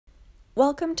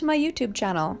Welcome to my YouTube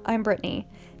channel. I'm Brittany,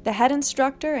 the head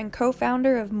instructor and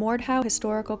co-founder of Mordhau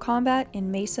Historical Combat in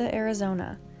Mesa,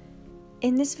 Arizona.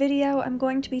 In this video, I'm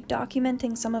going to be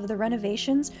documenting some of the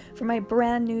renovations for my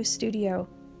brand new studio.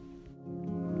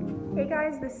 Hey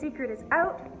guys, the secret is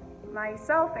out.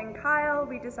 Myself and Kyle,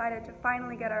 we decided to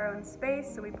finally get our own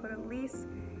space, so we put a lease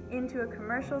into a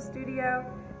commercial studio,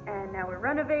 and now we're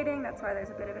renovating. That's why there's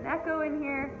a bit of an echo in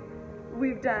here.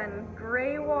 We've done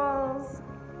gray walls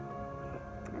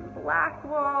and black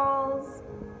walls,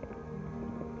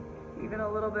 even a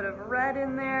little bit of red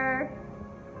in there.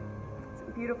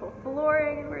 Some beautiful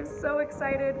flooring, and we're so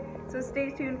excited. So stay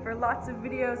tuned for lots of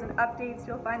videos and updates.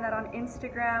 You'll find that on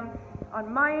Instagram,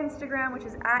 on my Instagram, which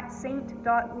is at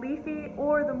saint.leafy,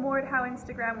 or the Mordhau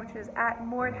Instagram, which is at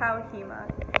Mordhau HEMA.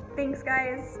 Thanks,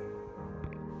 guys.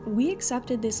 We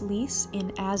accepted this lease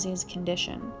in as-is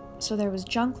condition. So there was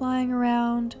junk lying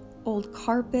around, old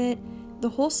carpet. The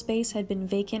whole space had been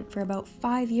vacant for about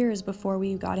 5 years before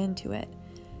we got into it.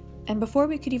 And before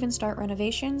we could even start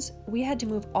renovations, we had to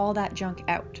move all that junk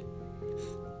out.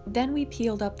 Then we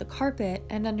peeled up the carpet,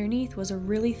 and underneath was a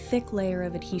really thick layer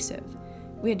of adhesive.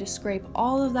 We had to scrape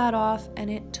all of that off, and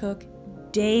it took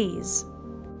days.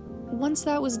 Once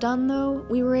that was done though,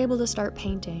 we were able to start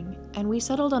painting, and we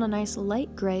settled on a nice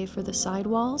light gray for the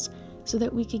sidewalls so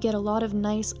that we could get a lot of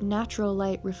nice natural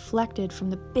light reflected from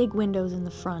the big windows in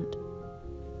the front.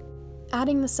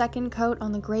 Adding the second coat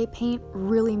on the gray paint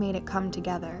really made it come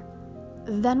together.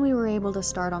 Then we were able to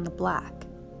start on the black.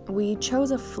 We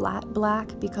chose a flat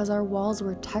black because our walls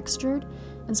were textured,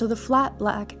 and so the flat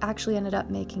black actually ended up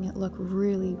making it look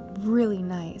really, really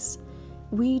nice.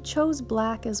 We chose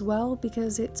black as well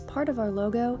because it's part of our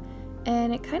logo,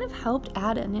 and it kind of helped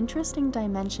add an interesting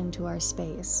dimension to our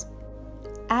space.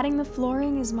 Adding the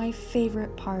flooring is my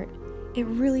favorite part. It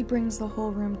really brings the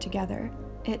whole room together.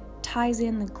 It ties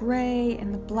in the gray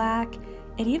and the black.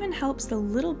 It even helps the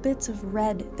little bits of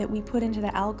red that we put into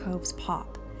the alcoves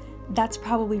pop. That's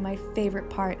probably my favorite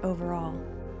part overall.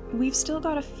 We've still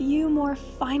got a few more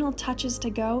final touches to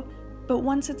go, but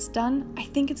once it's done, I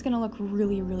think it's gonna look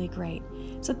really, really great.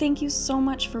 So thank you so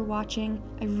much for watching.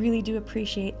 I really do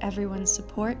appreciate everyone's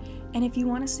support. And if you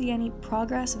wanna see any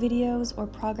progress videos or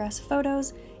progress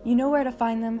photos, you know where to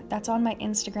find them. That's on my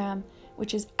Instagram,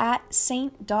 which is at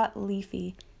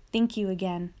saint.leafy. Thank you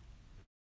again.